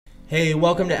Hey,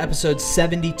 welcome to episode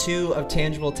 72 of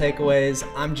Tangible Takeaways.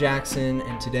 I'm Jackson,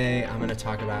 and today I'm going to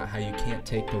talk about how you can't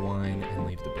take the wine and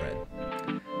leave the bread.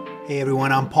 Hey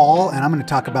everyone, I'm Paul, and I'm going to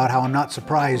talk about how I'm not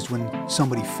surprised when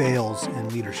somebody fails in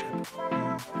leadership.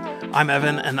 I'm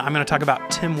Evan, and I'm going to talk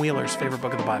about Tim Wheeler's favorite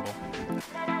book of the Bible.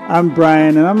 I'm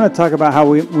Brian, and I'm going to talk about how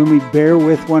when we bear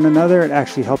with one another, it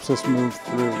actually helps us move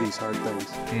through these hard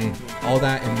things. All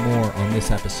that and more on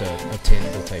this episode of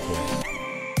Tangible Takeaways.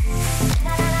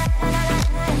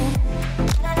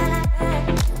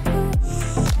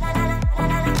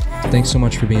 Thanks so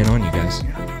much for being on, you guys.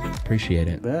 Appreciate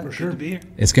it. For sure. Good to be here.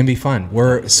 It's going to be fun.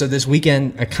 So this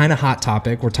weekend, a kind of hot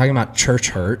topic. We're talking about church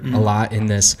hurt a lot in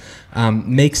this.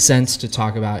 Makes sense to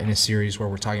talk about in a series where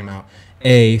we're talking about,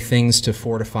 things to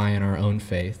fortify in our own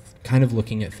faith, kind of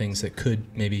looking at things that could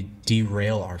maybe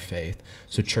derail our faith.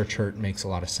 So church hurt makes a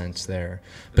lot of sense there.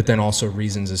 But then also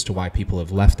reasons as to why people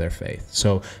have left their faith.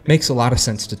 So makes a lot of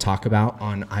sense to talk about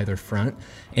on either front.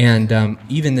 And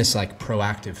even this like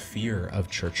proactive fear of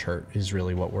church hurt is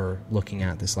really what we're looking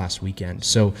at this last weekend.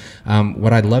 So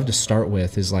what I'd love to start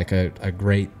with is like a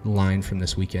great line from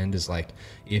this weekend is like,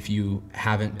 if you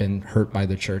haven't been hurt by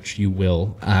the church, you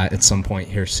will at some point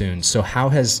here soon. So how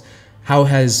has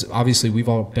obviously we've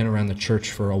all been around the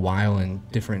church for a while in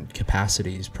different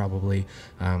capacities, probably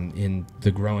in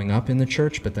the growing up in the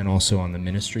church, but then also on the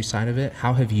ministry side of it.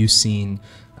 How have you seen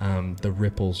the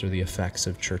ripples or the effects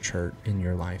of church hurt in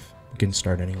your life? You can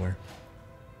start anywhere.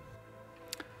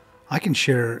 I can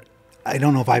share, I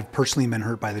don't know if I've personally been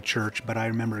hurt by the church, but I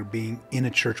remember being in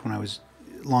a church when I was,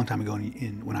 a long time ago,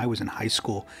 when I was in high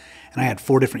school, and I had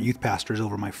 4 different youth pastors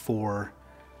over my 4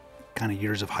 kind of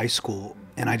years of high school,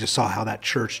 and I just saw how that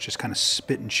church just kind of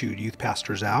spit and chewed youth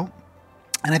pastors out.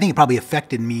 And I think it probably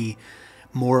affected me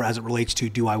more as it relates to,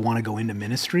 do I want to go into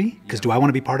ministry? Because do I want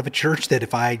to be part of a church that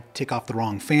if I tick off the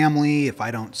wrong family, if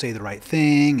I don't say the right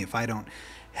thing, if I don't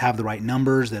have the right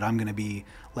numbers, that I'm going to be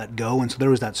let go? And so there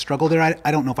was that struggle there.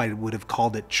 I don't know if I would have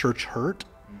called it church hurt,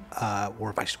 or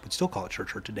if I would still call it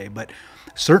church hurt today, but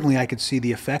certainly I could see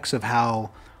the effects of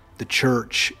how the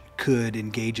church could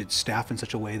engage its staff in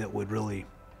such a way that would really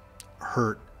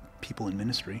hurt people in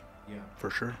ministry. Yeah, for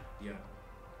sure.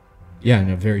 Yeah,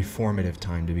 and a very formative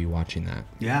time to be watching that.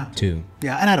 Yeah, too.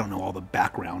 Yeah, and I don't know all the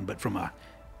background, but from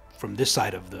this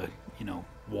side of the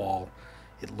wall,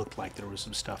 it looked like there was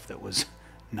some stuff that was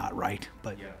not right.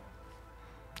 But yeah.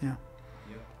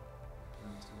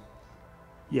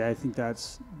 Yeah, I think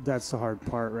that's the hard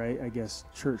part, right? I guess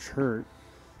church hurt,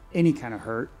 any kind of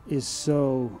hurt, is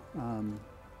so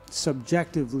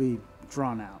subjectively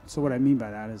drawn out. So what I mean by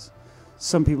that is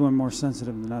some people are more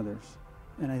sensitive than others.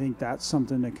 And I think that's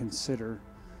something to consider.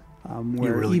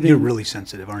 You're really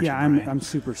sensitive, aren't you? Yeah, I'm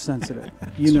super sensitive.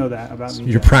 You know that about me.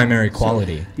 Your primary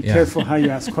quality. So be careful how you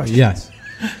ask questions. Yes.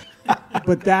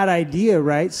 But that idea,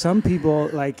 right? Some people,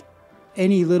 like,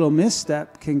 any little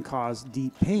misstep can cause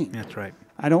deep pain. That's right.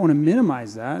 I don't want to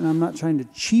minimize that, and I'm not trying to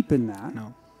cheapen that.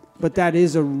 No. But that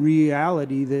is a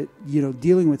reality that,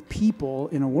 dealing with people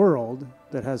in a world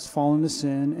that has fallen to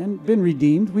sin and been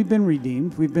redeemed. We've been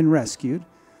redeemed. We've been rescued.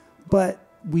 But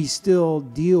we still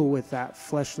deal with that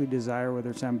fleshly desire, whether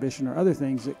it's ambition or other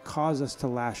things that cause us to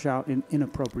lash out in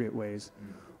inappropriate ways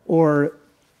or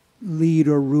lead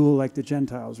or rule like the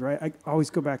Gentiles, right? I always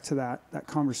go back to that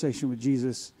conversation with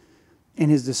Jesus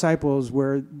and his disciples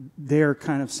where they're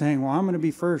kind of saying, well, I'm going to be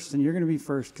first and you're going to be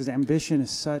first, because ambition is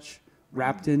such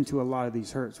wrapped into a lot of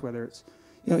these hurts, whether it's,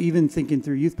 even thinking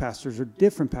through youth pastors or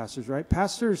different pastors, right?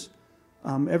 Pastors,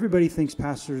 everybody thinks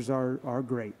pastors are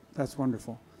great. That's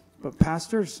wonderful. But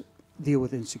pastors deal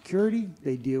with insecurity,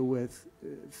 they deal with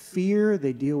fear,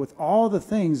 they deal with all the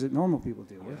things that normal people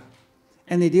deal with.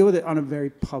 And they deal with it on a very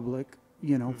public,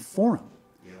 forum.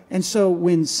 Yeah. And so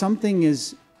when something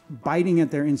is biting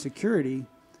at their insecurity,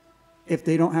 if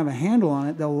they don't have a handle on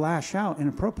it, they'll lash out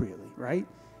inappropriately, right?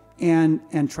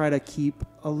 And try to keep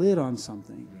a lid on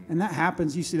something. And that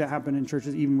happens, you see that happen in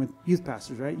churches, even with youth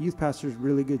pastors, right? Youth pastors,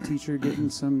 really good teacher, getting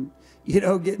some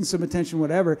attention,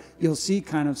 whatever. You'll see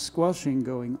kind of squelching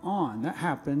going on. That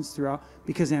happens throughout,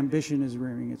 because ambition is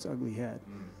rearing its ugly head.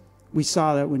 We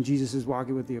saw that when Jesus is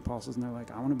walking with the apostles, and they're like,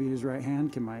 I want to be at his right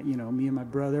hand. Can me and my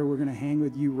brother, we're going to hang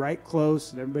with you right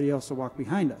close, and everybody else will walk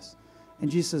behind us. And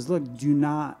Jesus says, look, do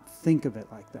not think of it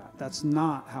like that. That's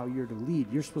not how you're to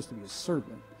lead. You're supposed to be a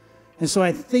servant. And so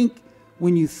I think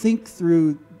when you think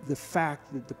through the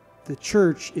fact that the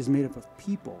church is made up of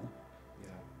people,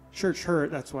 church hurt,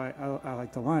 that's why I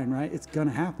like the line, right? It's going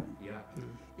to happen. Yeah.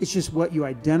 It's just what you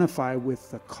identify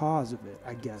with the cause of it,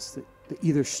 I guess, that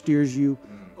either steers you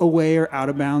away or out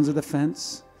of bounds of the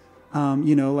fence.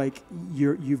 Like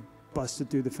you've busted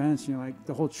through the fence, and you're like,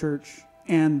 the whole church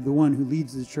and the one who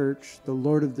leads the church, the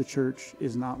Lord of the church,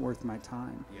 is not worth my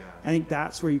time. Yeah. I think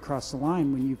that's where you cross the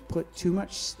line, when you put too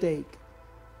much stake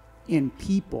in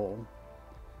people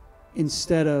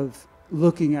instead of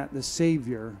looking at the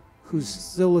Savior, who's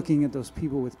still looking at those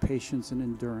people with patience and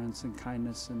endurance and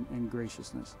kindness and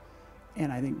graciousness.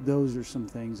 And I think those are some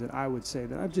things that I would say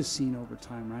that I've just seen over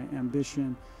time, right?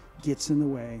 Ambition gets in the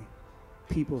way.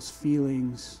 People's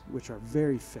feelings, which are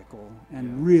very fickle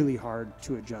and really hard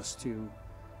to adjust to,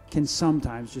 can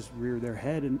sometimes just rear their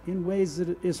head in ways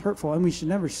that is hurtful. And we should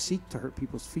never seek to hurt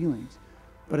people's feelings.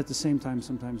 But at the same time,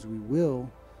 sometimes we will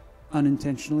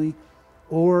unintentionally,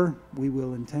 or we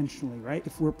will intentionally, right?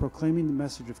 If we're proclaiming the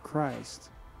message of Christ,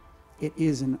 it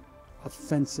is an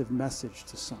offensive message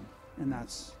to some. And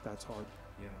that's hard.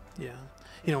 Yeah.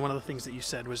 You know, one of the things that you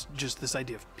said was just this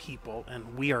idea of people,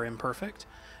 and we are imperfect.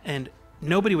 And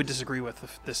nobody would disagree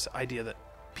with this idea that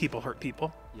people hurt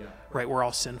people, right? We're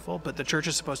all sinful, but the church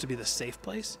is supposed to be the safe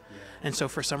place. And so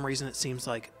for some reason, it seems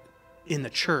like in the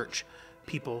church,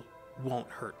 people won't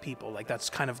hurt people. Like, that's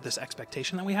kind of this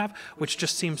expectation that we have, which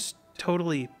just seems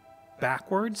totally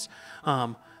backwards.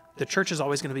 The church is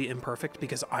always going to be imperfect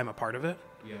because I'm a part of it.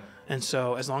 And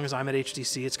so as long as I'm at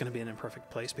HDC, it's going to be an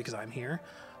imperfect place because I'm here.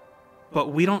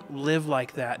 But we don't live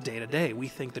like that day to day. We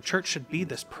think the church should be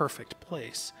this perfect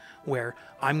place where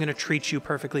I'm going to treat you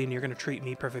perfectly and you're going to treat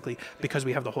me perfectly because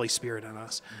we have the Holy Spirit in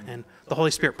us. And the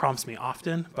Holy Spirit prompts me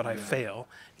often, but I fail.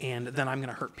 And then I'm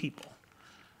going to hurt people,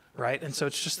 right? And so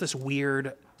it's just this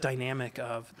weird dynamic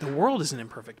of the world is an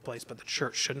imperfect place, but the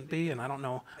church shouldn't be. And I don't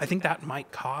know. I think that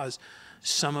might cause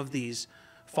some of these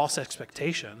false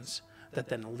expectations that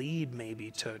then lead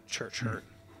maybe to church hurt.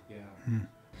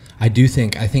 I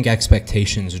think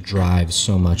expectations drive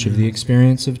so much of the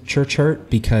experience of church hurt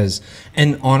because,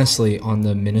 and honestly, on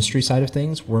the ministry side of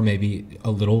things, we're maybe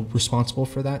a little responsible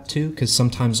for that too, because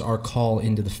sometimes our call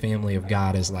into the family of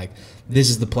God is like, this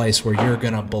is the place where you're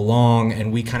going to belong,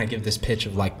 and we kind of give this pitch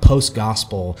of like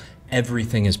post-gospel,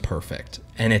 everything is perfect.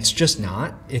 And it's just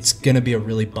not. It's going to be a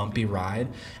really bumpy ride.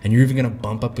 And you're even going to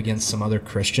bump up against some other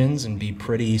Christians and be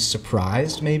pretty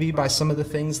surprised maybe by some of the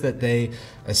things that they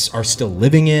are still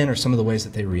living in or some of the ways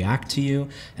that they react to you.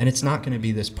 And it's not going to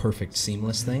be this perfect,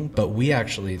 seamless thing. But we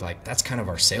actually, like, that's kind of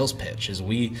our sales pitch, is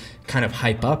we kind of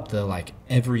hype up the, like,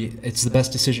 it's the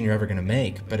best decision you're ever going to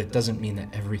make. But it doesn't mean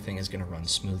that everything is going to run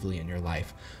smoothly in your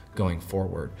life going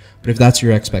forward. But if that's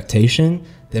your expectation,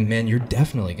 then man, you're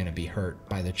definitely going to be hurt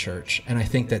by the church. And I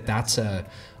think that that's a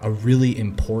really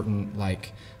important,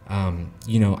 like,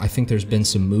 I think there's been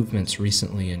some movements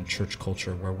recently in church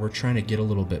culture where we're trying to get a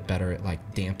little bit better at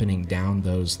like dampening down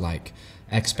those like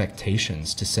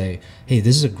expectations to say, hey,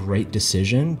 this is a great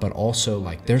decision, but also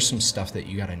like there's some stuff that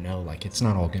you got to know, like it's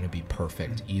not all going to be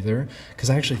perfect either. Because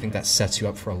I actually think that sets you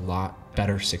up for a lot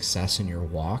better success in your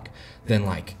walk than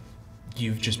like,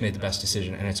 you've just made the best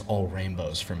decision and it's all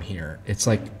rainbows from here. It's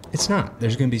like, it's not.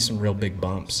 There's going to be some real big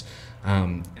bumps.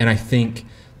 And I think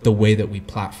the way that we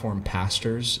platform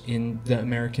pastors in the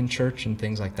American church and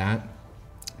things like that,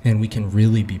 and we can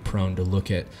really be prone to look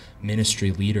at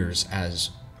ministry leaders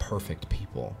as perfect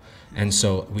people. And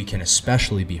so we can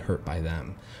especially be hurt by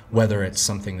them, whether it's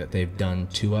something that they've done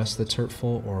to us that's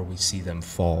hurtful, or we see them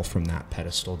fall from that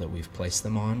pedestal that we've placed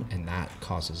them on, and that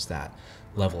causes that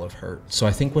level of hurt. So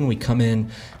I think when we come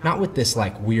in, not with this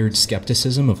like weird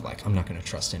skepticism of like, I'm not going to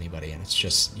trust anybody, and it's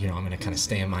just, I'm going to kind of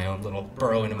stay in my own little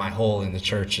burrow into my hole in the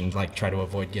church and like try to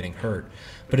avoid getting hurt.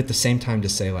 But at the same time to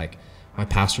say like, my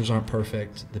pastors aren't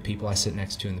perfect, the people I sit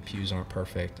next to in the pews aren't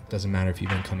perfect. It doesn't matter if you've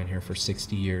been coming here for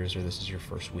 60 years or this is your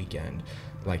first weekend.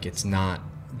 Like, it's not,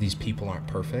 these people aren't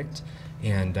perfect,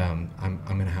 and I'm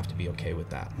going to have to be okay with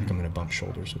that. Like, I'm going to bump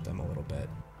shoulders with them a little bit.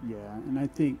 Yeah, and I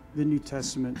think the New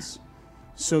Testament's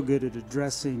so good at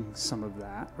addressing some of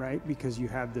that, right? Because you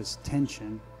have this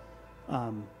tension,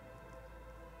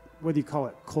 whether you call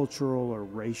it cultural or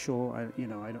racial,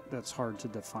 that's hard to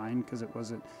define because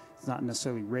it's not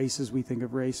necessarily race as we think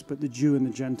of race, but the Jew and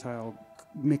the Gentile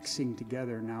mixing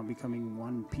together, now becoming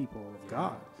one people of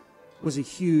God, was a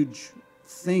huge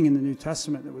thing in the New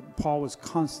Testament that Paul was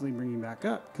constantly bringing back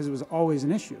up because it was always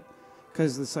an issue.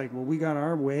 Because it's like, well, we got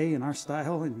our way and our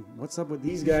style, and what's up with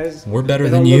these guys? We're better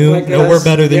than you. Like no, we're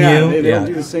better than you. They don't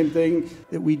do the same thing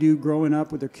that we do growing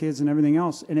up with their kids and everything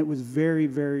else. And it was very,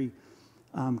 very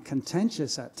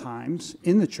contentious at times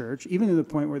in the church, even to the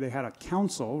point where they had a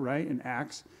council, right, in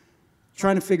Acts,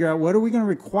 trying to figure out what are we going to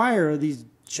require of these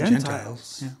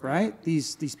Gentiles. Right?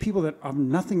 These people that are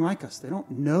nothing like us. They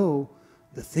don't know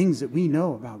the things that we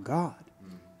know about God.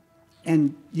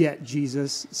 And yet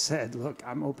Jesus said, look,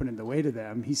 I'm opening the way to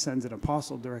them. He sends an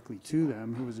apostle directly to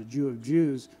them who was a Jew of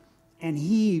Jews. And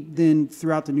he then,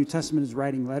 throughout the New Testament, is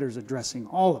writing letters addressing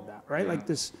all of that, right? Yeah. Like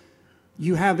this,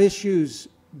 you have issues,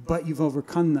 but you've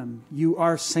overcome them. You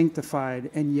are sanctified,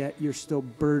 and yet you're still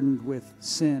burdened with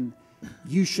sin.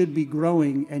 You should be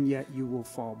growing, and yet you will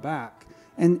fall back.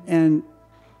 And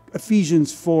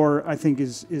Ephesians 4, I think,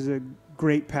 is a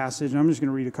great passage. And I'm just going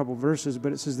to read a couple verses,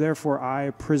 but it says, therefore I,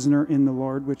 a prisoner in the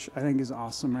Lord, which I think is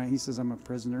awesome, right? He says, I'm a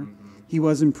prisoner. Mm-hmm. He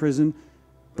was in prison.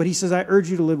 But he says, I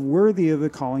urge you to live worthy of the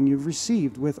calling you've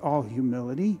received, with all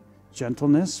humility,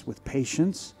 gentleness, with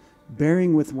patience,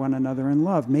 bearing with one another in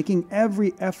love, making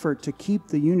every effort to keep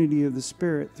the unity of the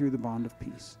Spirit through the bond of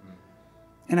peace.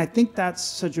 And I think that's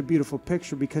such a beautiful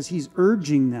picture, because he's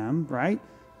urging them, right,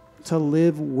 to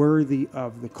live worthy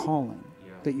of the calling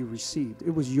that you received.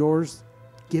 It was yours,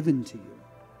 given to you.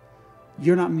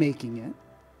 You're not making it.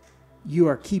 You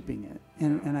are keeping it.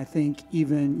 And I think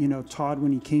even, Todd,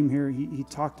 when he came here, he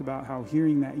talked about how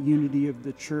hearing that unity of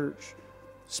the church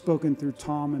spoken through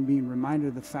Tom and being reminded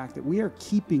of the fact that we are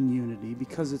keeping unity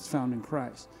because it's found in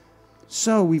Christ.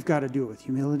 So we've got to do it with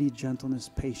humility, gentleness,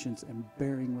 patience, and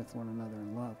bearing with one another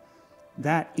in love.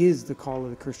 That is the call of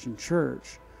the Christian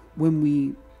church. When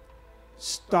we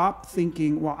stop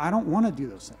thinking, well, I don't want to do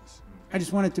those things. I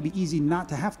just want it to be easy not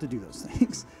to have to do those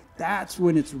things. That's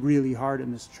when it's really hard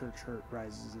and this church hurt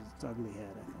rises its ugly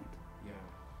head, I think. Yeah.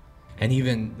 And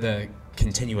even the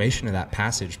continuation of that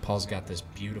passage, Paul's got this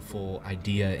beautiful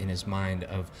idea in his mind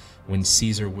of when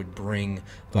Caesar would bring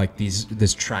like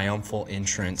this triumphal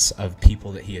entrance of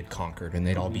people that he had conquered, and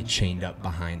they'd all be chained up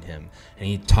behind him. And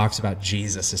he talks about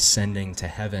Jesus ascending to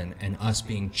heaven and us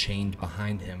being chained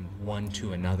behind him one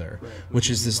to another, which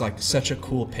is this like such a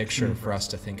cool picture for us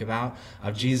to think about,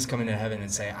 of Jesus coming to heaven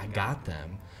and say, I got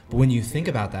them. But when you think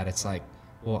about that, it's like,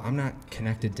 well, I'm not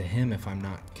connected to him if I'm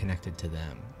not connected to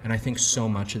them. And I think so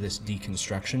much of this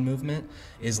deconstruction movement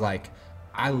is like,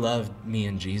 I love me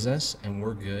and Jesus and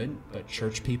we're good, but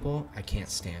church people, I can't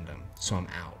stand them, so I'm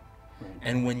out.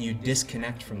 And when you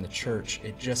disconnect from the church,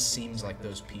 it just seems like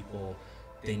those people,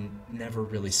 they never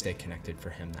really stay connected for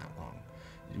him that long,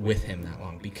 with him that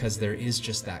long, because there is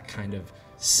just that kind of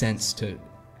sense to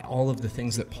all of the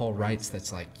things that Paul writes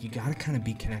that's like, you got to kind of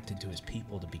be connected to his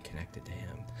people to be connected to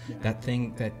him. Yeah. That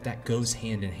thing that goes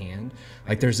hand in hand.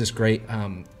 Like there's this great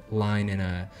line in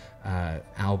a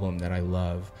album that I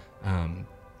love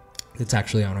that's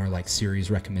actually on our like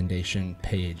series recommendation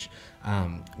page,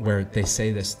 where they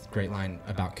say this great line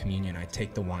about communion: I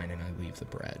take the wine and I leave the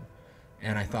bread.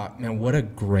 And I thought, man, what a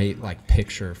great like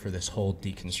picture for this whole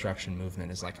deconstruction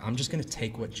movement, is like, I'm just going to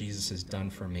take what Jesus has done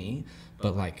for me,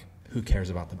 but like, who cares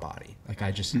about the body? Like,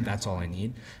 that's all I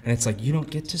need. And it's like, you don't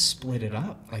get to split it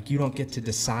up. Like, you don't get to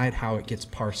decide how it gets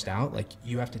parsed out. Like,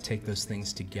 you have to take those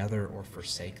things together or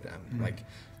forsake them. Like,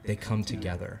 they come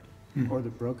together. Or the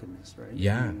brokenness, right?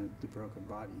 Yeah. The broken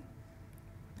body.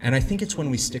 And I think it's when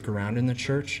we stick around in the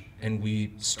church and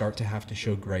we start to have to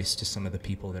show grace to some of the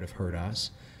people that have hurt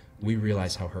us, we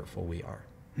realize how hurtful we are.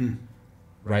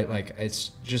 Right? Like,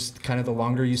 it's just kind of the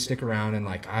longer you stick around and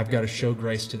like, I've got to show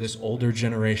grace to this older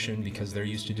generation because they're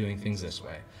used to doing things this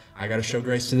way. I got to show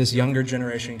grace to this younger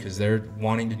generation because they're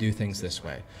wanting to do things this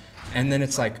way. And then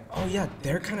it's like, oh yeah,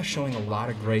 they're kind of showing a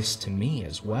lot of grace to me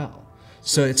as well.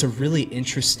 So it's a really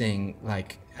interesting,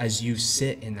 like, as you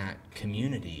sit in that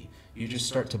community, you just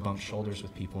start to bump shoulders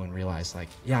with people and realize like,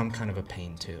 yeah, I'm kind of a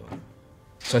pain too.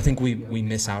 So I think we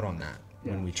miss out on that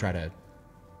when we try to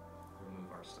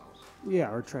remove ourselves.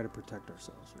 Yeah, or try to protect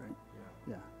ourselves, right?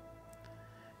 Yeah.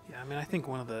 Yeah, I mean, I think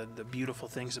one of the beautiful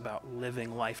things about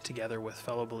living life together with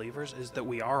fellow believers is that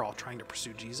we are all trying to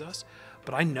pursue Jesus,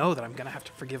 but I know that I'm going to have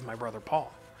to forgive my brother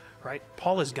Paul, right?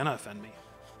 Paul is going to offend me.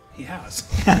 He has.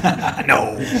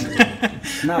 No.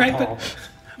 Not right? Paul. But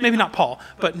maybe not Paul,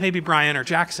 but maybe Brian or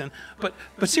Jackson. But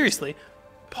seriously,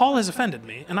 Paul has offended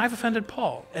me, and I've offended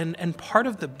Paul. And part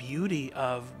of the beauty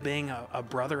of being a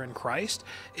brother in Christ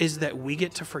is that we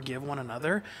get to forgive one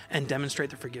another and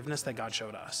demonstrate the forgiveness that God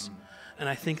showed us. And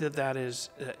I think that's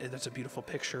a beautiful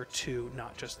picture to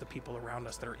not just the people around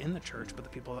us that are in the church, but the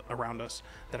people around us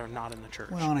that are not in the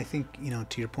church. Well, and I think,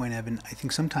 to your point, Evan, I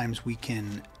think sometimes we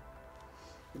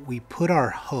put our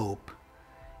hope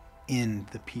in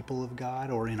the people of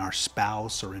God or in our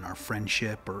spouse or in our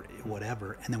friendship or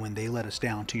whatever. And then when they let us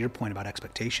down, to your point about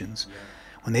expectations,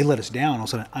 when they let us down, all of a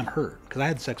sudden I'm hurt because I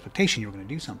had this expectation you were going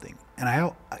to do something.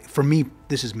 And for me,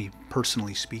 this is me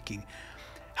personally speaking,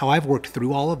 how I've worked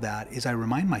through all of that is I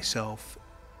remind myself,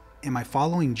 am I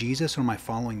following Jesus or am I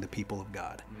following the people of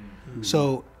God? Mm-hmm.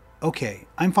 So okay,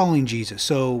 I'm following Jesus.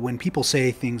 So when people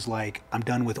say things like, I'm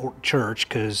done with church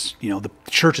because, the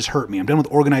church has hurt me. I'm done with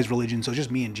organized religion, so it's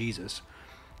just me and Jesus.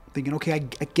 I'm thinking, okay, I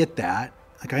get that.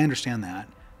 Like, I understand that.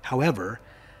 However,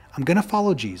 I'm going to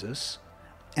follow Jesus,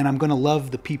 and I'm going to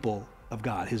love the people of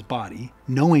God, his body,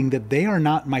 knowing that they are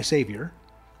not my Savior.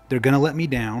 They're going to let me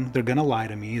down. They're going to lie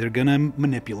to me. They're going to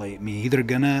manipulate me. They're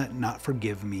going to not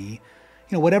forgive me.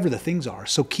 Whatever the things are.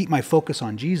 So keep my focus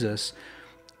on Jesus.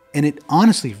 And it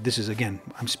honestly, this is, again,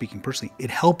 I'm speaking personally, it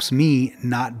helps me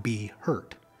not be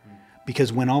hurt.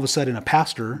 Because when all of a sudden a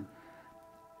pastor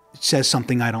says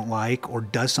something I don't like or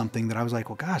does something that I was like,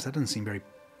 well, gosh, that doesn't seem very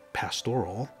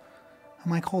pastoral.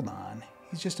 I'm like, hold on.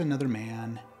 He's just another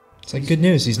man. It's like, good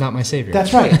news, he's not my Savior.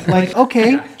 That's right. Like,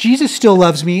 okay, Jesus still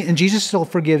loves me and Jesus still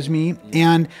forgives me.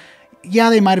 And yeah,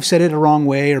 they might have said it a wrong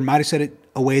way or might have said it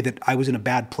a way that I was in a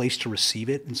bad place to receive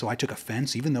it. And so I took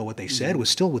offense, even though what they said was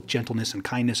still with gentleness and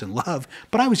kindness and love,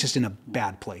 but I was just in a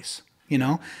bad place,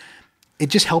 It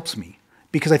just helps me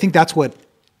because I think that's what,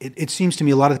 it seems to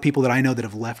me a lot of the people that I know that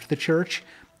have left the church,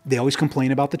 they always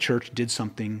complain about the church did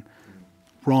something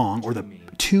wrong or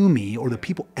to me or the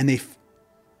people, and they,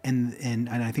 and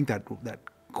I think that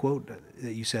quote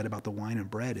that you said about the wine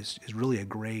and bread is really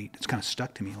it's kind of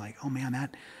stuck to me. Like, oh man,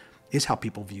 that is how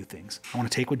people view things. I want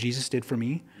to take what Jesus did for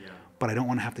me, but I don't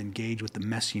want to have to engage with the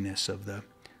messiness of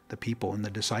the people. And the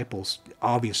disciples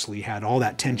obviously had all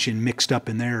that tension mixed up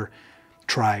in their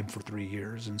tribe for 3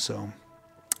 years. And so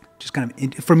just kind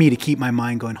of, for me to keep my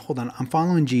mind going, hold on, I'm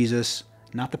following Jesus,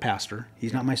 not the pastor.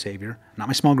 He's not my Savior, not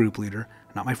my small group leader,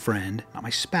 not my friend, not my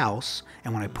spouse.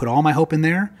 And when I put all my hope in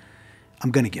there,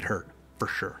 I'm going to get hurt for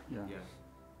sure. Yeah.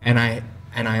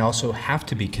 And I also have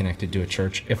to be connected to a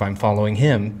church if I'm following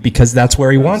him because that's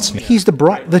where he wants me. He's the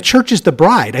bride. The church is the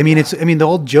bride. I mean, the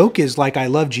old joke is like, I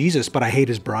love Jesus, but I hate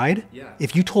his bride. Yeah.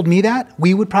 If you told me that,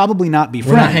 we would probably not be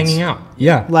friends. We're not hanging out.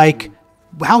 Yeah. Like,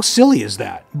 how silly is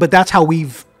that? But that's how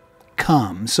we've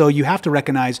come. So you have to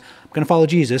recognize, I'm going to follow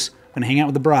Jesus. I'm going to hang out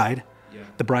with the bride. Yeah.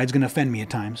 The bride's going to offend me at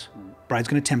times. Bride's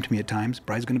going to tempt me at times.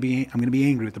 I'm going to be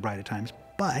angry with the bride at times.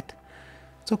 But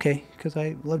it's okay because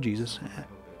I love Jesus.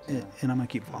 And I'm going to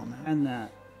keep following that. And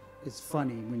that is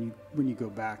funny when you go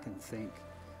back and think,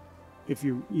 if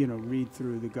you read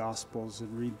through the Gospels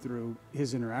and read through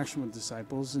his interaction with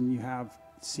disciples, and you have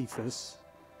Cephas,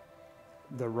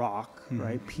 the rock,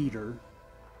 right, Peter,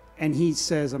 and he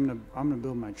says, I'm gonna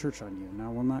build my church on you. Now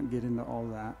we'll not get into all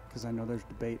that because I know there's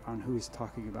debate on who he's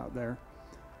talking about there,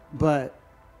 but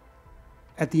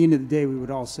at the end of the day, we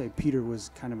would all say Peter was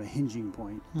kind of a hinging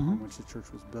point on which the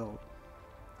church was built.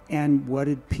 And what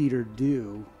did Peter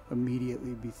do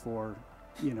immediately before,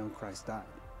 Christ died?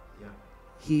 Yeah.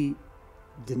 He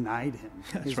denied him,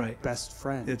 his best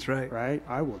friend. That's right. Right?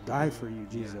 I will die for you,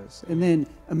 Jesus. Yeah. And then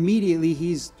immediately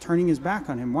he's turning his back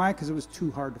on him. Why? Because it was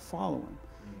too hard to follow him.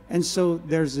 And so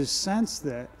there's this sense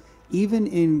that even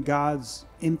in God's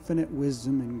infinite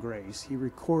wisdom and grace, he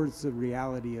records the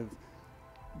reality of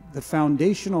the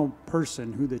foundational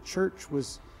person who the church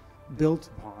was built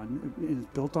upon. It's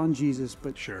built on Jesus,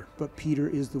 but Peter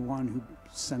is the one who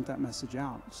sent that message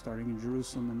out, starting in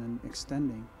Jerusalem and then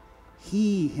extending.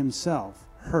 He himself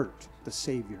hurt the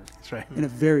Savior. That's right. In a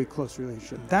very close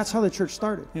relationship. That's how the church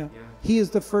started. Yeah. He is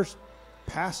the first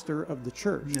pastor of the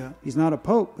church. Yeah. He's not a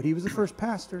pope, but he was the first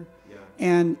pastor. Yeah.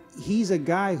 And he's a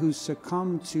guy who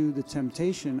succumbed to the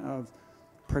temptation of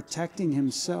protecting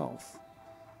himself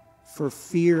for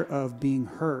fear of being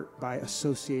hurt by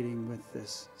associating with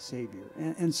this Savior.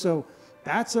 And so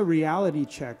that's a reality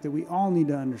check that we all need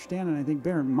to understand and I think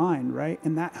bear in mind, right?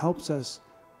 And that helps us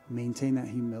maintain that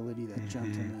humility, that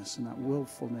gentleness, and that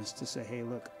willfulness to say, hey,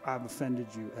 look, I've offended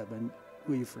you, Evan.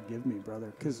 Will you forgive me,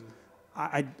 brother? Because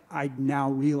I now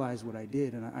realize what I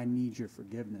did, and I need your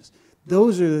forgiveness.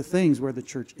 Those are the things where the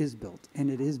church is built, and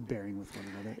it is bearing with one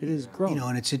another. It is growing.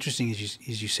 And it's interesting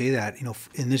as you say that,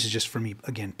 and this is just for me,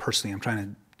 again, personally, I'm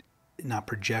trying to not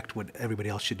project what everybody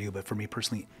else should do, but for me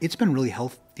personally, it's been really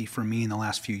healthy for me in the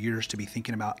last few years to be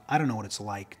thinking about, I don't know what it's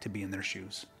like to be in their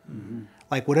shoes. Mm-hmm.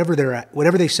 Like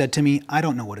whatever they said to me, I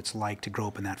don't know what it's like to grow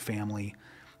up in that family,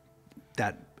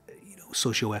 that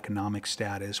socioeconomic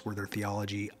status, where their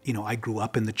theology, I grew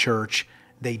up in the church,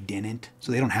 they didn't,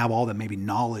 so they don't have all that maybe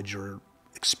knowledge or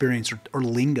experience or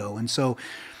lingo. And so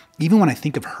even when I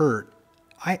think of hurt,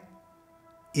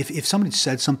 if somebody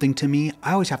said something to me,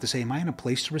 I always have to say, am I in a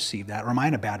place to receive that, or am I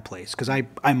in a bad place? Because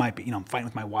I might be, I'm fighting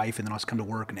with my wife, and then I'll just come to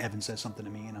work and Evan says something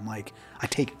to me, and I'm like, I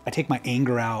take my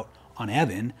anger out on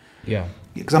Evan. Yeah,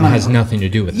 because it has nothing to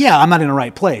do with it. Yeah, I'm not in the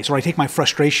right place. Or I take my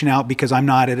frustration out because I'm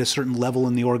not at a certain level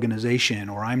in the organization,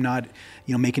 or I'm not,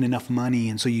 making enough money.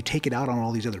 And so you take it out on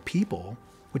all these other people.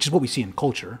 which is what we see in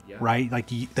culture, right? Like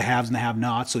the haves and the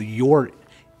have-nots. So you're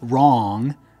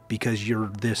wrong because you're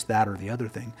this, that, or the other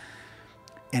thing.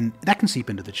 And that can seep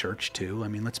into the church too. I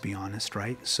mean, let's be honest,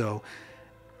 right? So,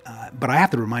 but I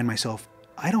have to remind myself,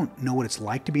 I don't know what it's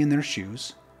like to be in their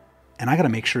shoes. And I got to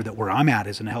make sure that where I'm at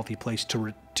is in a healthy place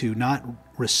to not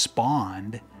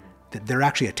respond that they're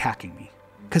actually attacking me.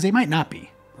 Because they might not be.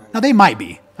 Now, they might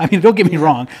be. I mean, don't get me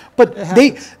wrong. But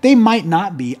they might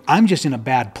not be. I'm just in a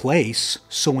bad place.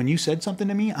 So when you said something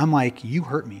to me, I'm like, you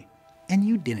hurt me. And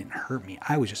you didn't hurt me.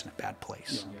 I was just in a bad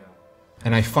place. Yeah.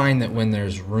 And I find that when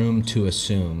there's room to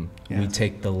assume, we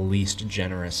take the least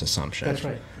generous assumption. That's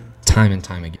right. Time and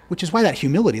time again. Which is why that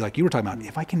humility, like you were talking about,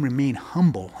 if I can remain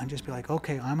humble and just be like,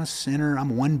 okay, I'm a sinner.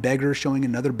 I'm one beggar showing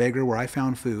another beggar where I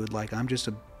found food. Like, I'm just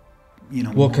a,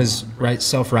 Well, because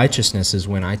self-righteousness is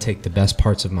when I take the best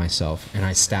parts of myself and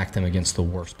I stack them against the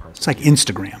worst parts. It's like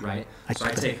Instagram. Right. I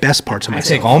take the best parts of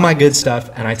myself. I take all my good stuff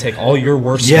and I take all your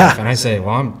worst stuff and I say,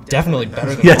 well, I'm definitely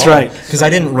better than That's right. Because I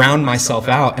didn't round myself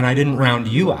out and I didn't round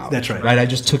you out. That's right. Right. I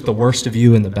just took the worst of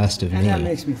you and the best of me. And that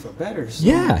makes me feel better. So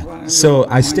Yeah. So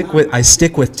I stick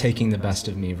with taking the best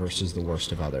of me versus the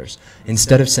worst of others.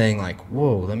 Instead of saying like,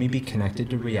 whoa, let me be connected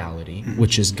to reality,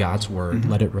 which is God's word.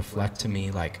 Let it reflect to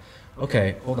me like,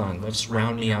 okay, hold on, let's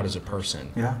round me out as a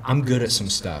person. Yeah. I'm good at some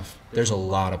stuff. There's a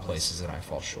lot of places that I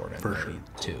fall short in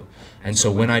too. And so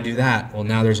when I do that, well,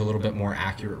 now there's a little bit more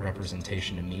accurate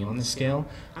representation of me on the scale.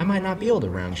 I might not be able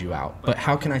to round you out, but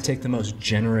how can I take the most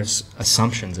generous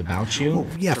assumptions about you? Well,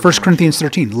 yeah, 1 Corinthians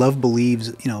 13, love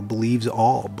believes, believes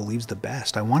all, believes the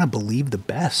best. I want to believe the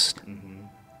best. Mm-hmm.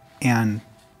 And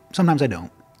sometimes I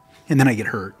don't. And then I get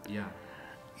hurt. Yeah.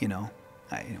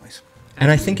 Anyways. And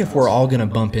I think if we're all going to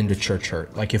bump into church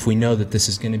hurt, like if we know that this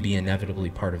is going to be inevitably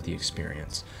part of the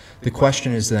experience, the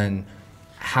question is then,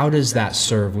 how does that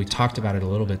serve? We talked about it a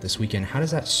little bit this weekend. How does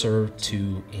that serve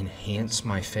to enhance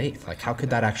my faith? Like, how could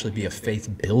that actually be a faith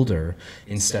builder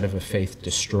instead of a faith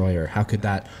destroyer? How could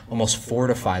that almost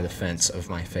fortify the fence of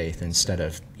my faith instead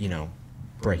of,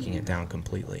 breaking it down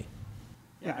completely?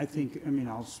 Yeah,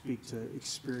 I'll speak to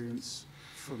experience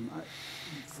from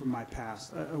my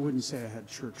past. I wouldn't say I had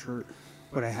church hurt.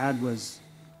 What I had was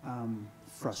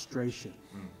frustration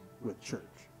with church,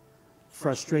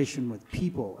 frustration with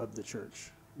people of the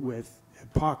church, with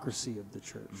hypocrisy of the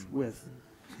church, with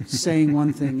saying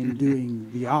one thing and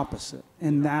doing the opposite,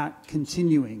 and that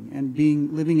continuing and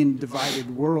living in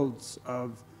divided worlds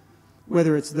of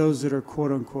whether it's those that are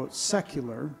quote unquote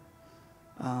secular,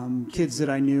 kids that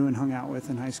I knew and hung out with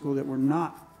in high school that were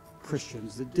not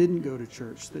Christians, that didn't go to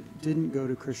church, that didn't go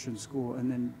to Christian school,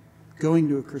 and then going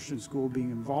to a Christian school, being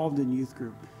involved in youth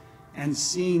group, and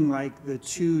seeing like the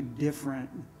two different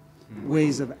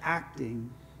ways of acting.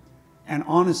 And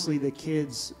honestly, the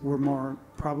kids were more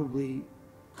probably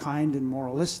kind and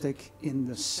moralistic in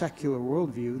the secular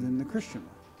worldview than the Christian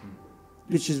one,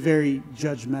 which is very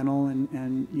judgmental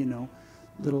and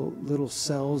little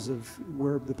cells of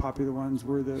we're the popular ones,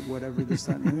 we're the whatever, this,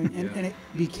 that, and the and it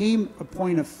became a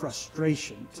point of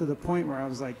frustration to the point where I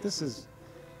was like, this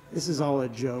is all a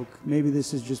joke. Maybe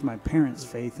this is just my parents'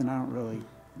 faith and I don't really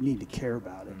need to care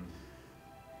about it.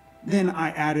 Then I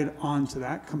added onto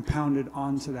that, compounded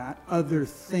onto that, other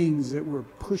things that were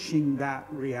pushing that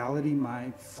reality,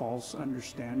 my false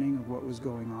understanding of what was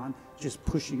going on, just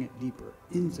pushing it deeper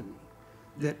into me.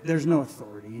 That there's no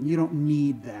authority, and you don't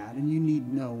need that, and you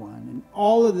need no one, and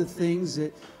all of the things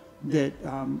that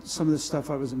some of the stuff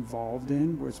I was involved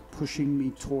in was pushing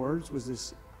me towards was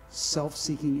this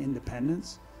self-seeking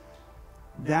independence.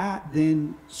 That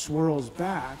then swirls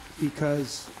back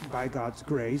because by God's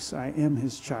grace, I am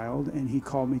his child, and he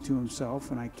called me to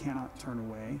himself, and I cannot turn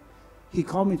away. He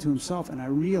called me to himself, and I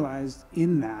realized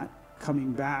in that,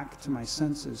 coming back to my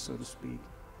senses, so to speak,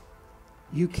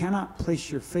 you cannot place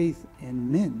your faith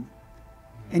in men,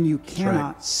 and you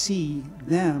cannot see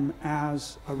them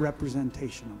as a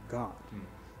representation of God.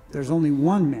 There's only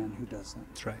one man who does that.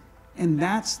 That's right. And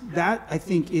that I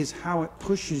think is how it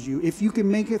pushes you. If you can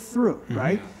make it through,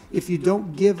 right? If you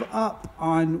don't give up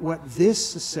on what this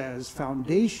says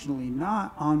foundationally,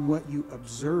 not on what you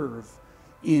observe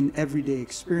in everyday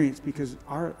experience, because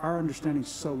our understanding is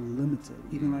so limited,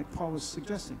 even like Paul was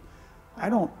suggesting. I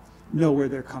don't know where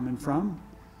they're coming from.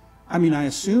 I mean, I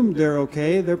assume they're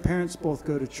okay. Their parents both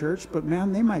go to church, but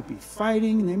man, they might be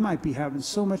fighting. They might be having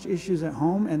so much issues at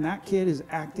home, and that kid is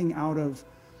acting out of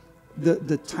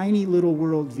the tiny little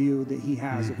worldview that he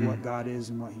has of what God is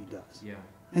and what he does. Yeah.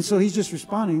 And so he's just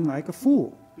responding like a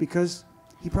fool because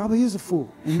he probably is a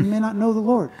fool, and he may not know the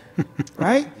Lord,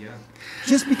 right? Yeah.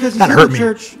 Just because he's That in hurt the me.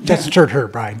 church, That's the church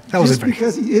hurt, Brian. That was just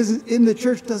because he is in the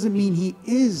church doesn't mean he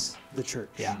is the church.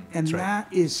 Yeah, and that's right.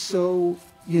 that is so,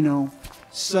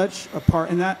 such a part,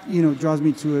 and that, draws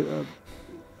me to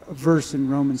a verse in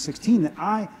Romans 16 that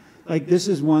I, like, this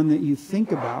is one that you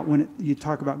think about when you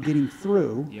talk about getting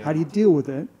through. Yeah. How do you deal with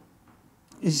it?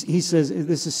 He says,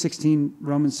 this is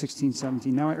Romans 16:17.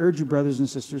 Now I urge you, brothers and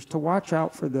sisters, to watch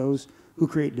out for those who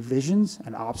create divisions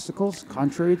and obstacles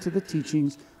contrary to the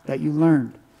teachings that you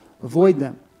learned. Avoid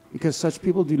them, because such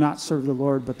people do not serve the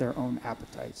Lord but their own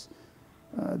appetites.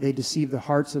 They deceive the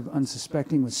hearts of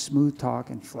unsuspecting with smooth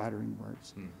talk and flattering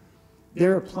words.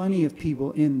 There are plenty of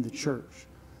people in the church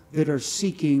that are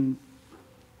seeking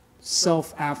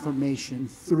self-affirmation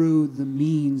through the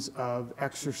means of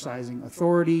exercising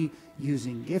authority,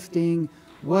 using gifting,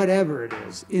 whatever it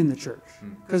is in the church.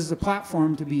 Because it's a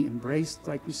platform to be embraced,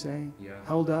 like you say,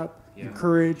 held up,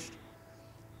 encouraged.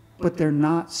 But they're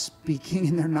not speaking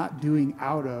and they're not doing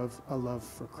out of a love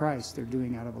for Christ. They're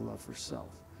doing out of a love for self.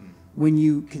 When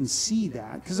you can see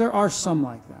that, because there are some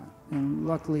like that, and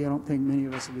luckily I don't think many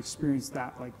of us have experienced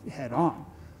that like head on.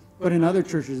 But in other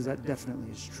churches that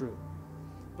definitely is true.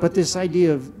 But this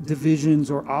idea of divisions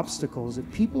or obstacles,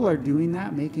 if people are doing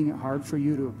that, making it hard for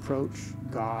you to approach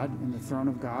God and the throne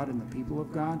of God and the people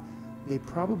of God, they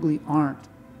probably aren't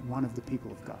one of the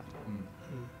people of God.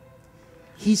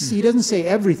 He doesn't say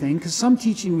everything, because some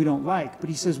teaching we don't like, but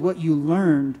he says what you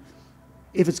learned,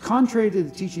 if it's contrary to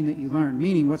the teaching that you learned,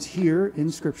 meaning what's here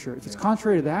in Scripture, if it's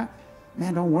contrary to that,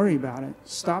 man, don't worry about it.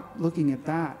 Stop looking at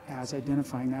that as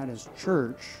identifying that as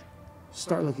church.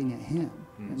 Start looking at him.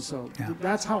 And so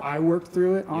that's how I work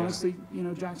through it, honestly,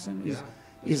 Jackson,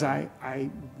 is I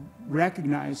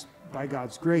recognize by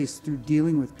God's grace through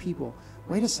dealing with people,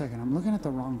 wait a second, I'm looking at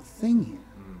the wrong thing here.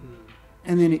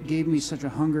 And then it gave me such a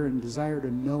hunger and desire to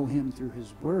know him through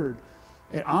his word.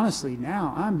 And honestly,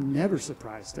 now I'm never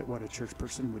surprised at what a church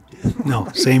person would do. No,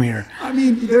 same here. I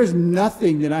mean, there's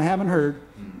nothing that I haven't heard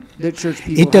that church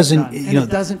people It doesn't, have done. And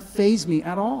it doesn't faze me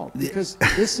at all, because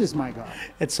this is my God.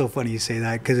 It's so funny you say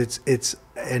that, because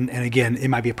and again, it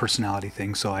might be a personality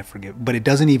thing, so I forget. But it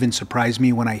doesn't even surprise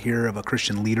me when I hear of a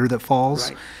Christian leader that falls.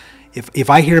 Right.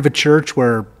 If I hear of a church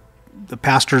where the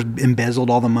pastor's embezzled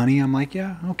all the money, I'm like,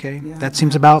 yeah, okay, that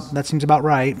seems about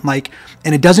right. Like,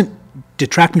 and it doesn't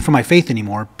detract me from my faith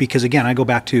anymore, because again, I go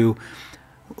back to,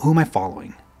 who am I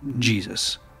following?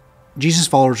 Jesus. Jesus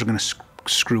followers are going to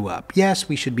screw up. Yes,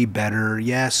 we should be better.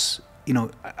 Yes,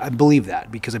 I believe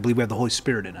that, because I believe we have the Holy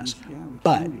Spirit in us.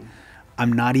 But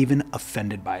I'm not even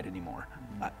offended by it anymore.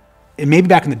 And maybe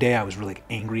back in the day I was really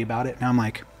angry about it. Now I'm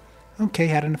like, okay,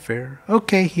 he had an affair.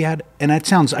 Okay, and that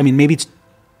sounds, maybe it's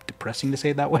depressing to say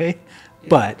it that way,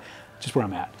 but just where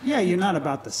I'm at. Yeah, you're not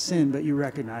about the sin, but you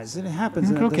recognize that it happens,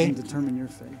 and it doesn't determine your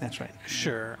faith. That's right.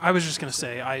 Sure. I was just going to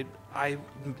say,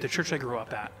 the church I grew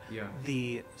up at,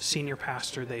 the senior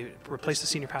pastor, they replaced the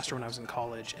senior pastor when I was in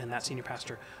college, and that senior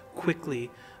pastor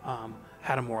quickly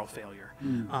had a moral failure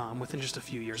within just a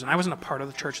few years. And I wasn't a part of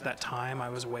the church at that time. I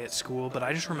was away at school, but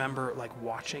I just remember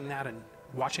watching that and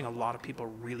watching a lot of people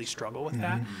really struggle with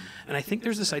that. And I think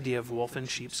there's this idea of wolf in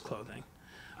sheep's clothing.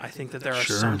 I think that there are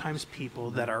sometimes people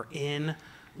that are in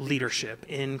leadership,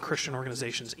 in Christian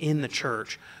organizations, in the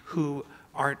church, who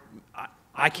aren't,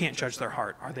 I can't judge their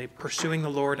heart. Are they pursuing the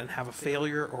Lord and have a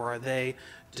failure, or are they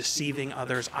deceiving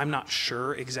others? I'm not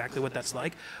sure exactly what that's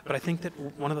like, but I think that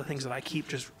one of the things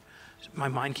that my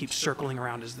mind keeps circling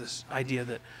around is this idea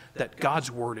that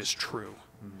God's word is true.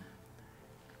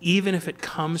 Even if it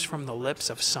comes from the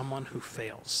lips of someone who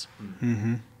fails.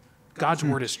 God's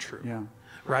word is true. Yeah.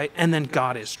 Right? And then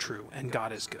God is true, and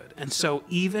God is good. And so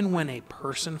even when a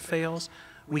person fails,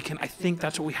 I think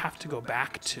that's what we have to go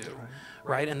back to,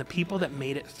 right? And the people that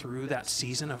made it through that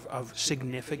season of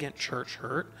significant church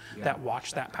hurt, that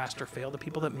watched that pastor fail, the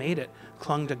people that made it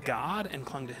clung to God and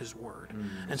clung to his word.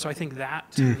 And so I think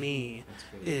that, to me,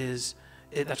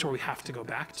 that's where we have to go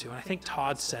back to. And I think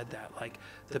Todd said that, like,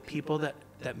 the people that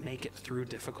make it through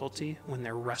difficulty when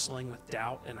they're wrestling with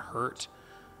doubt and hurt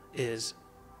is,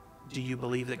 do you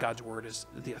believe that God's word is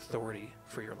the authority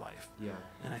for your life? Yeah.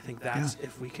 And I think that's,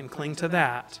 if we can cling to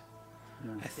that,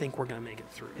 I think we're going to make it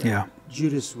through. Yeah.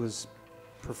 Judas was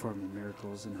performing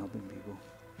miracles and helping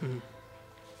people.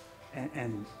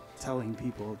 And telling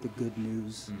people the good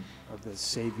news of the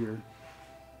Savior.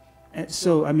 And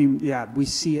so, we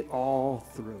see it all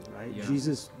through, right? Yeah.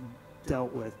 Jesus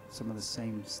dealt with some of the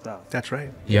same stuff. That's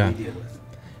right. Yeah. We deal with.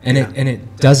 And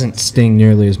it doesn't sting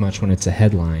nearly as much when it's a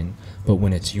headline, but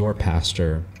when it's your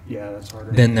pastor, that's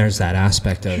harder. Then there's that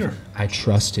aspect of, I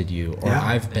trusted you, or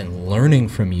I've been learning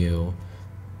from you,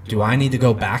 do I need to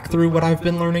go back through what I've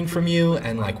been learning from you,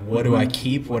 and like, what do I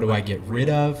keep, what do I get rid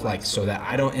of, like, so that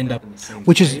I don't end up in the same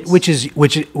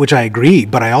place? Which I agree,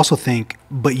 but I also think,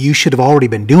 but you should have already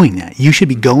been doing that. You should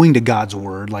be going to God's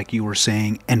word, like you were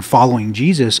saying, and following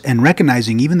Jesus, and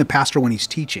recognizing even the pastor, when he's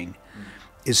teaching,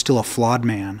 is still a flawed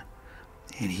man,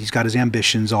 and he's got his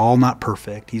ambitions all not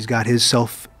perfect. He's got his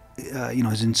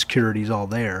his insecurities all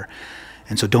there.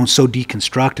 And so don't so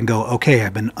deconstruct and go, okay,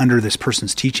 I've been under this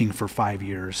person's teaching for 5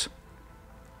 years.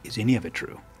 Is any of it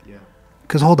true? Yeah.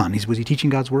 Because hold on, was he teaching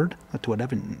God's word? That's what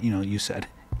Evan, you said.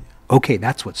 Okay,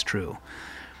 that's what's true.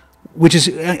 Which is,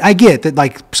 I get that,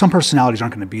 like, some personalities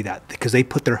aren't going to be that, because they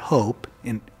put their hope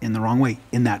in the wrong way,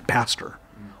 in that pastor,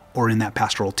 or in that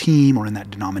pastoral team, or in that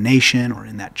denomination, or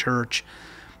in that church,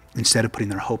 instead of putting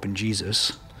their hope in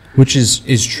Jesus. Which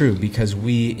is true, because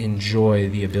we enjoy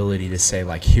the ability to say,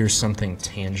 like, here's something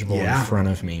tangible in front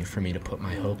of me for me to put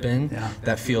my hope in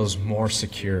that feels more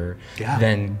secure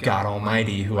than God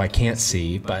Almighty, who I can't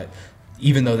see. But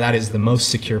even though that is the most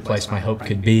secure place my hope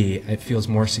could be, it feels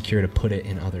more secure to put it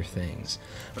in other things.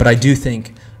 But I do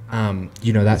think,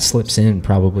 that slips in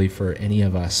probably for any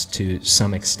of us to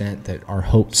some extent, that our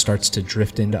hope starts to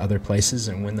drift into other places.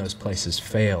 And when those places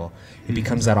fail, it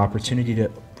becomes that opportunity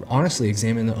to honestly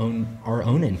examine our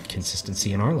own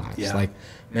inconsistency in our lives. Yeah. Like,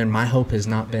 man, my hope has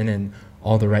not been in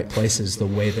all the right places. The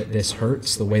way that this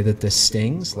hurts, the way that this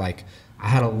stings, like, I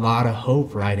had a lot of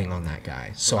hope riding on that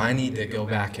guy. So I need to go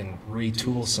back and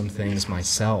retool some things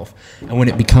myself. And when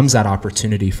it becomes that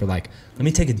opportunity for, like, let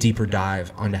me take a deeper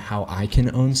dive onto how I can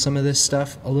own some of this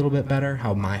stuff a little bit better,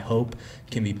 how my hope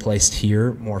can be placed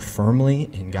here more firmly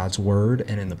in God's word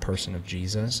and in the person of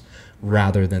Jesus,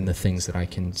 rather than the things that I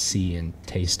can see and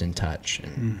taste and touch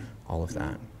and all of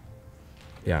that.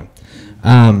 Yeah.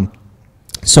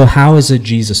 So how, as a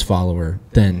Jesus follower,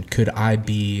 then, could I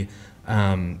be...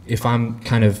 if I'm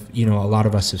kind of, a lot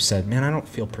of us have said, man, I don't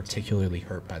feel particularly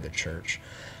hurt by the church.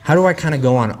 How do I kind of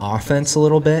go on offense a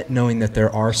little bit, knowing that there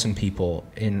are some people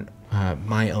in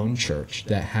my own church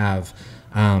that have,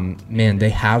 they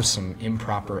have some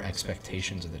improper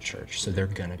expectations of the church, so they're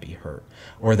going to be hurt.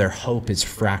 Or their hope is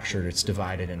fractured, it's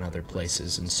divided in other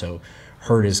places, and so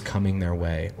hurt is coming their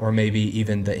way. Or maybe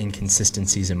even the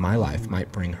inconsistencies in my life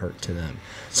might bring hurt to them.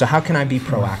 So how can I be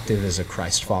proactive as a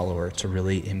Christ follower to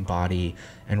really embody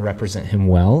and represent him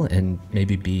well, and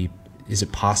maybe is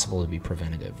it possible to be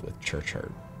preventative with church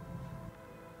hurt?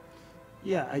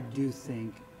 Yeah, I do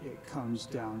think it comes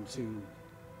down to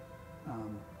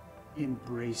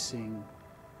embracing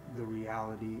the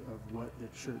reality of what the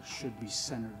church should be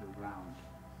centered around.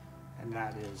 And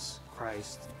that is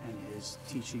Christ and his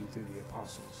teaching through the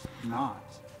apostles, not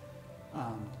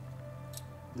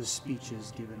the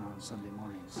speeches given on Sunday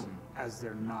mornings, as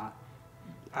they're not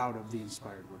out of the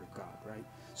inspired word of God, right?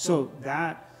 So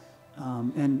that,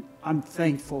 and I'm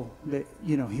thankful that,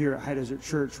 here at High Desert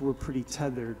Church, we're pretty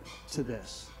tethered to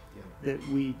this. That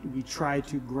we try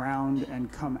to ground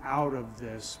and come out of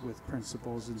this with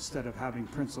principles, instead of having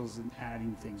principles and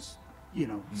adding things,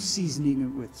 seasoning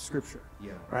it with Scripture.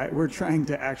 Right? We're trying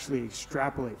to actually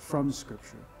extrapolate from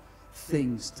Scripture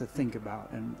things to think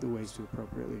about and the ways to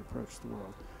appropriately approach the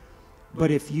world.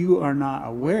 But if you are not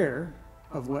aware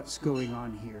of what's going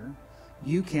on here,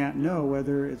 you can't know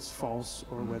whether it's false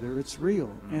or whether it's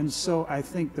real. And so I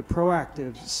think the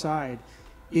proactive side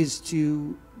is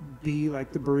to be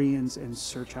like the Bereans and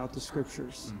search out the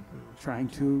Scriptures, trying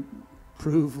to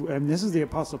prove, and this is the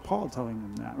Apostle Paul telling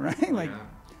them that, right? Like,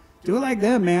 do it like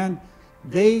them, man.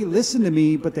 They listen to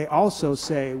me, but they also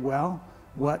say, well,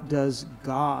 what does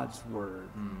God's word,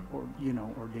 or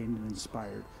ordained and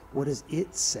inspired, what does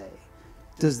it say?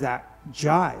 Does that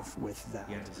jive with that?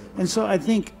 And so I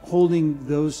think holding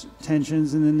those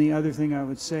tensions, and then the other thing I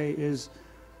would say is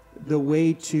the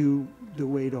way to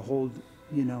hold,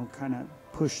 kind of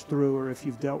push through, or if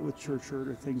you've dealt with church hurt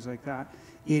or things like that,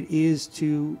 it is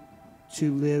to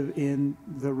live in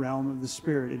the realm of the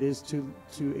Spirit. It is to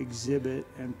exhibit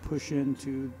and push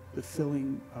into the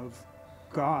filling of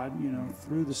God,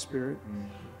 through the Spirit,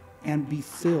 and be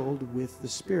filled with the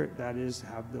Spirit. That is,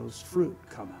 have those fruit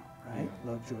come out, right?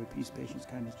 Love, joy, peace, patience,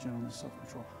 kindness, gentleness,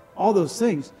 self-control. All those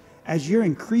things. As you're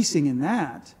increasing in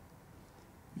that,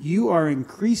 you are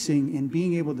increasing in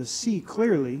being able to see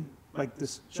clearly, like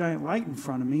this giant light in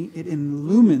front of me. It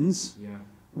illumines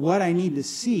what I need to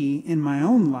see in my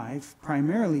own life,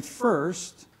 primarily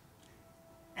first,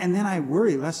 and then I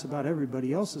worry less about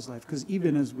everybody else's life. Because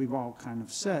even as we've all kind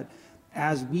of said,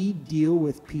 as we deal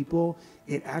with people,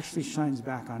 it actually shines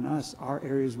back on us, our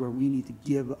areas where we need to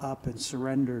give up and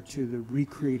surrender to the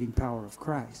recreating power of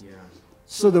Christ.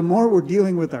 So the more we're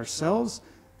dealing with ourselves,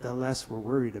 the less we're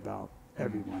worried about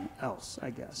everyone else,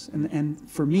 I guess. And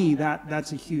for me,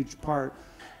 that's a huge part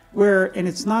and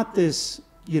it's not this,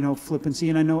 flippancy.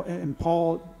 And I know, and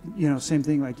Paul, same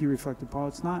thing like you reflected, Paul,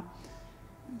 it's not,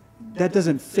 that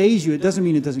doesn't faze you. It doesn't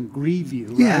mean it doesn't grieve you,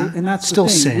 right? Yeah, And that's still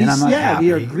the thing. sin. I'm not happy.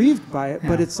 We are grieved by it,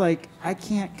 but Yeah. it's like, I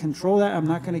can't control that.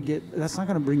 That's not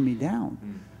going to bring me down.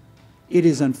 It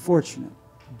is unfortunate,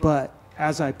 but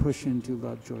as I push into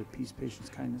love, joy, peace, patience,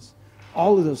 kindness,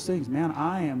 all of those things, man,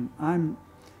 I'm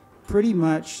pretty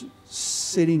much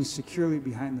sitting securely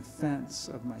behind the fence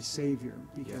of my Savior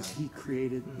because He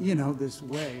created, this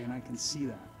way, and I can see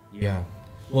that. Yeah.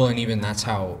 Well, and even that's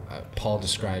how Paul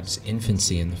describes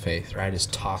infancy in the faith, right? Is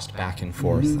tossed back and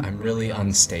forth. I'm really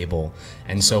unstable.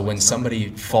 And so when somebody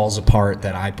falls apart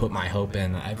that I put my hope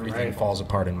in, everything falls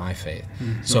apart in my faith.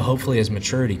 So hopefully as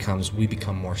maturity comes, we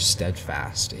become more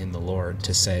steadfast in the Lord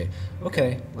to say,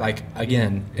 okay, like,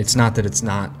 again, it's not that it's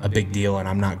not a big deal and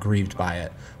I'm not grieved by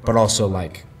it, but also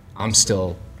like I'm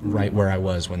still right where I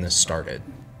was when this started.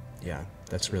 Yeah,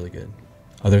 that's really good.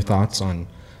 Other thoughts on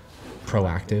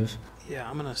proactive? Yeah,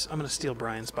 I'm gonna steal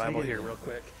Brian's Bible here real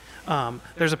quick.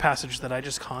 There's a passage that I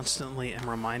just constantly am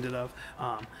reminded of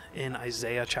in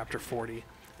Isaiah chapter 40.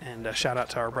 And shout out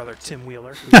to our brother Tim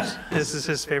Wheeler. This is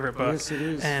his favorite book. Yes, it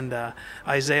is. And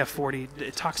Isaiah 40,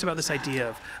 it talks about this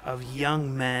idea of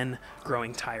young men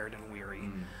growing tired and weary.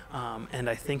 And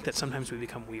I think that sometimes we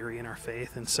become weary in our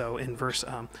faith. And so in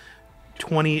verses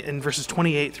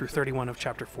 28 through 31 of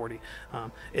chapter 40,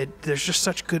 there's just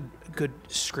such good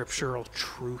scriptural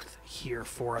truth here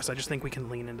for us. I just think we can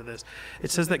lean into this.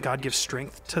 It says that God gives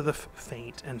strength to the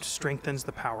faint and strengthens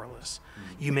the powerless.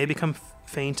 You may become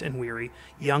faint and weary.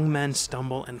 Young men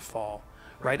stumble and fall,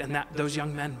 right? And that those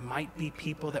young men might be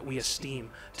people that we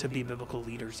esteem to be biblical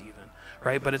leaders even,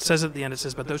 right? But it says at the end,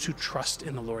 but those who trust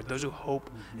in the Lord, those who hope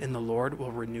in the Lord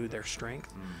will renew their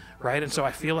strength, right? And so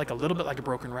I feel like a little bit like a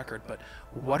broken record, but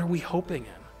what are we hoping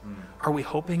in? Are we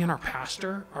hoping in our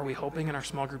pastor? Are we hoping in our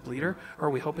small group leader? Or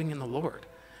are we hoping in the Lord?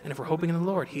 And if we're hoping in the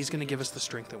Lord, He's going to give us the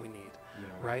strength that we need,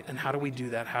 right? And how do we do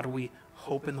that? How do we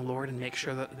hope in the Lord and make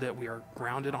sure that we are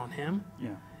grounded on Him? Yeah.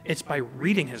 It's by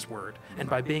reading His Word and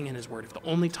by being in His Word. If the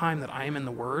only time that I am in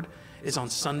the Word is on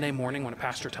Sunday morning when a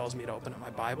pastor tells me to open up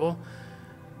my Bible,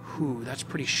 that's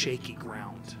pretty shaky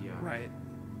ground, right?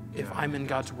 If I'm in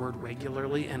God's Word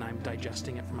regularly and I'm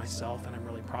digesting it for myself and I'm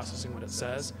really processing what it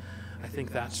says, I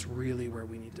think that's really where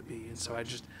we need to be. And so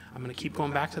I'm going to keep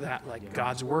going back to that, like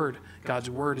God's Word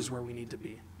is where we need to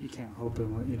be. You can't hope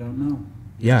in what you don't know.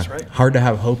 Yeah, That's right. Hard to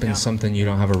have hope in something you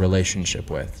don't have a relationship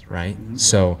with, right?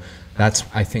 So that's,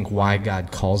 I think, why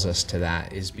God calls us to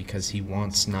that, is because He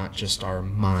wants not just our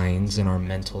minds and our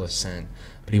mental assent,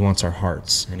 but He wants our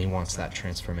hearts, and He wants that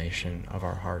transformation of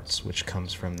our hearts, which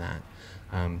comes from that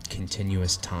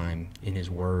continuous time in His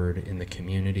Word, in the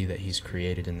community that He's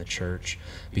created in the church.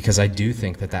 Because I do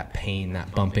think that pain,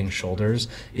 that bumping shoulders,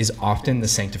 is often the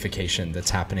sanctification that's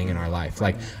happening in our life.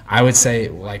 Like, I would say,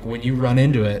 like, when you run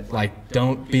into it, like,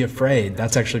 don't be afraid.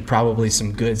 That's actually probably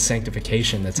some good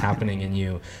sanctification that's happening in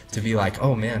you, to be like,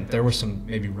 oh man, there were some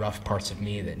maybe rough parts of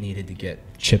me that needed to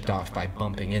get chipped off by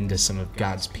bumping into some of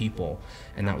God's people,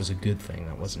 and that was a good thing.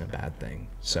 That wasn't a bad thing.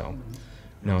 So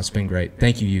no, it's been great.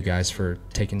 Thank you guys for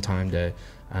taking time to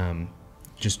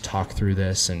just talk through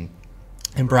this. And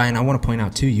Brian, I want to point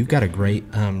out too, you've got a great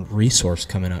resource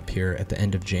coming up here at the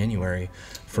end of January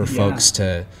for folks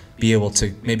to be able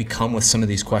to maybe come with some of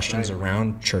these questions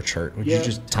around church hurt. Would you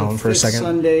just tell them for a second? The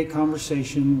Sunday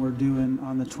conversation we're doing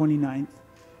on the 29th.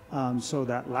 So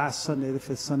that last Sunday, the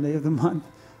fifth Sunday of the month.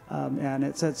 And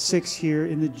it's at 6 here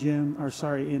in the gym,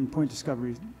 in Point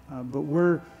Discovery. But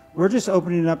we're just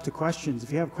opening it up to questions.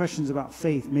 If you have questions about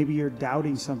faith, maybe you're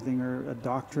doubting something or a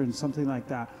doctrine, something like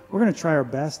that, we're going to try our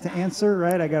best to answer,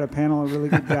 right? I got a panel of really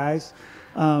good guys.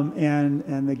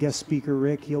 And the guest speaker,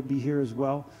 Rick, he'll be here as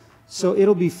well. So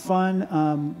it'll be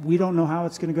fun. We don't know how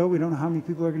it's going to go. We don't know how many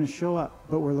people are going to show up,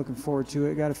 but we're looking forward to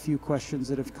it. Got a few questions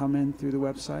that have come in through the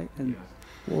website, and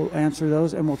we'll answer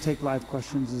those, and we'll take live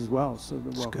questions as well, so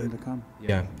they're welcome to come.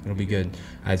 Yeah, it'll be good.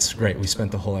 It's great. We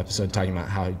spent the whole episode talking about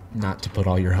how not to put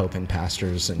all your hope in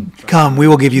pastors. And Come, we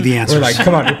will give you the answers. we're like,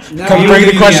 come on, No, come bring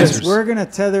the questions. We're going to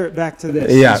tether it back to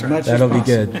this. Yeah, as much that'll as be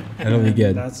good. possible. That'll be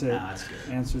good. That's it.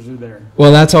 Answers are there.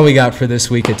 Well, that's all we got for this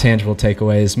week at Tangible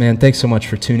Takeaways. Man, thanks so much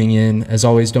for tuning in. As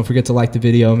always, don't forget to like the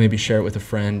video, maybe share it with a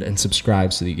friend, and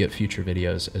subscribe so that you get future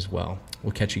videos as well.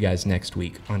 We'll catch you guys next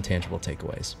week on Tangible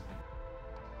Takeaways.